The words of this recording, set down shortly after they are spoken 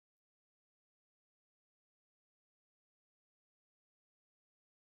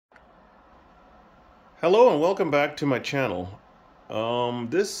Hello and welcome back to my channel.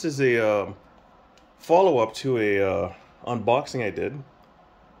 This is a follow-up to a unboxing I did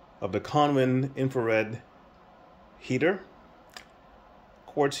of the Konwin infrared heater,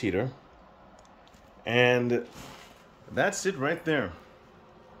 quartz heater, and that's it right there.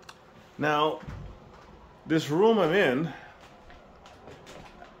 Now, this room I'm in,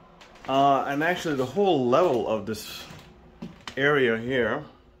 and actually the whole level of this area here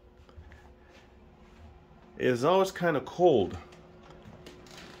is always kind of cold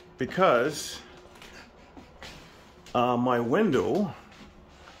because my window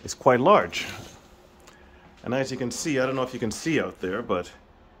is quite large, and as you can see, I don't know if you can see out there, but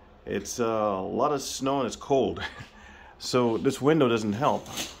it's a lot of snow and it's cold. So this window doesn't help.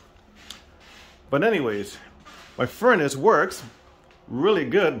 But anyways, my furnace works really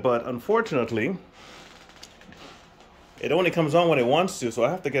good, but unfortunately it only comes on when it wants to, so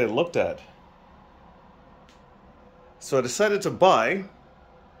I have to get it looked at. So I decided to buy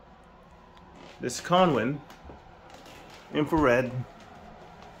this Konwin infrared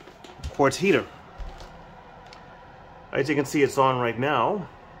quartz heater. As you can see, it's on right now.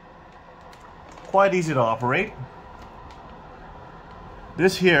 Quite easy to operate.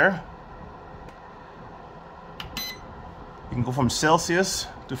 This here, you can go from Celsius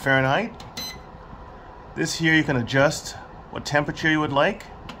to Fahrenheit. This here you can adjust what temperature you would like.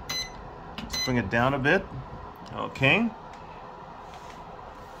 Let's bring it down a bit. Okay.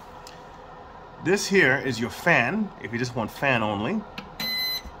 This here is your fan, if you just want fan only.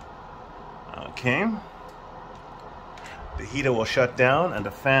 Okay. The heater will shut down and the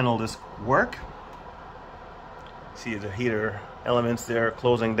fan will just work. See the heater elements there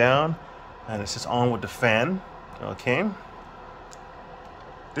closing down, and it's just on with the fan. Okay.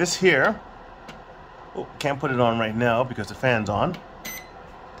 This here, oh, can't put it on right now because the fan's on.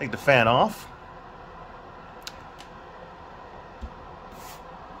 Take the fan off.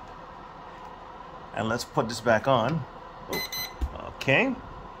 And let's put this back on. Okay.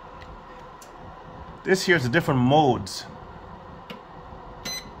 This here's the different modes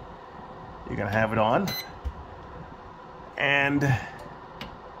you're gonna have it on. And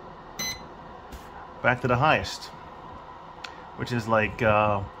back to the highest, which is like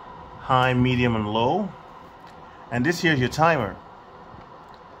high, medium, and low. And this here's your timer.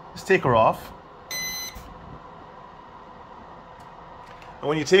 Let's take her off. And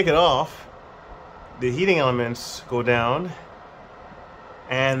when you take it off, the heating elements go down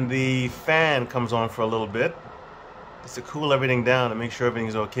and the fan comes on for a little bit just to cool everything down and make sure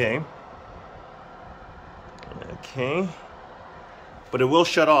everything's okay. Okay. But it will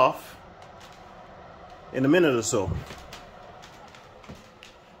shut off in a minute or so.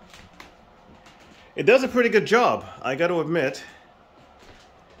 It does a pretty good job, I got to admit.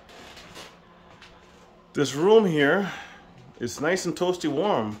 This room here is nice and toasty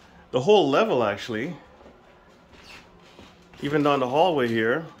warm. The whole level, actually, even down the hallway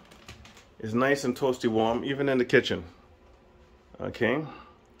here, is nice and toasty warm, even in the kitchen. Okay,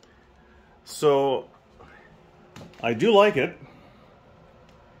 so I do like it.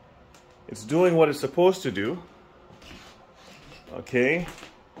 It's doing what it's supposed to do. Okay,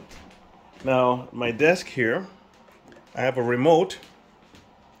 now my desk here, I have a remote,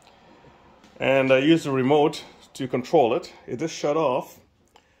 and I use the remote to control it. It just shut off.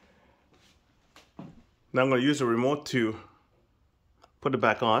 Now I'm going to use the remote to put it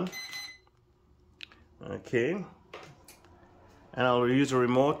back on. Okay. And I'll use the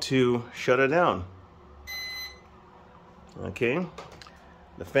remote to shut it down. Okay.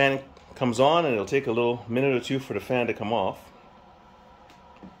 The fan comes on and it'll take a little minute or two for the fan to come off.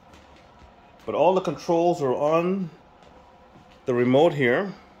 But all the controls are on the remote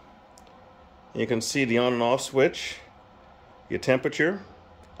here. You can see the on and off switch, your temperature,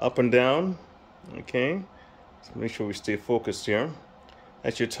 up and down. Okay, so make sure we stay focused here.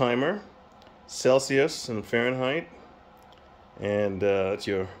 That's your timer, Celsius and Fahrenheit, and that's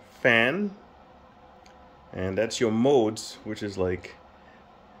your fan, and that's your modes, which is like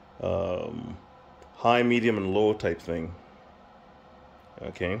high, medium, and low type thing.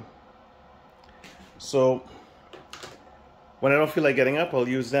 Okay, so when I don't feel like getting up, I'll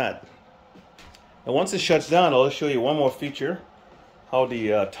use that. And once it shuts down, I'll show you one more feature, how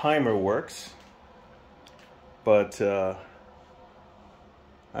the timer works. But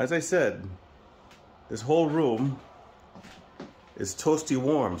as I said, this whole room is toasty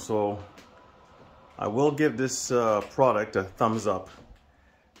warm, so I will give this product a thumbs up.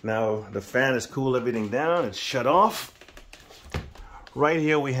 Now the fan has cooled everything down, it's shut off. Right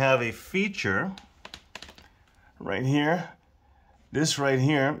here we have a feature right here. This right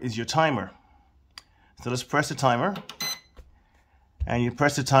here is your timer. So let's press the timer. And you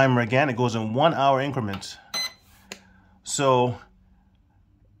press the timer again, it goes in 1 hour increments. So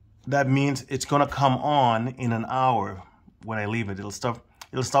that means it's gonna come on in an hour when I leave it. It'll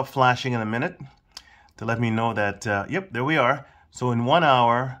stop flashing in a minute to let me know that, yep, there we are. So in 1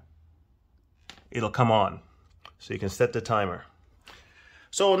 hour, it'll come on. So you can set the timer.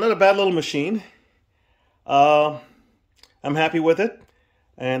 So not a bad little machine. I'm happy with it.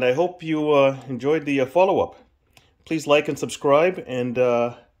 And I hope you enjoyed the follow-up. Please like and subscribe and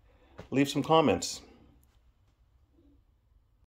leave some comments.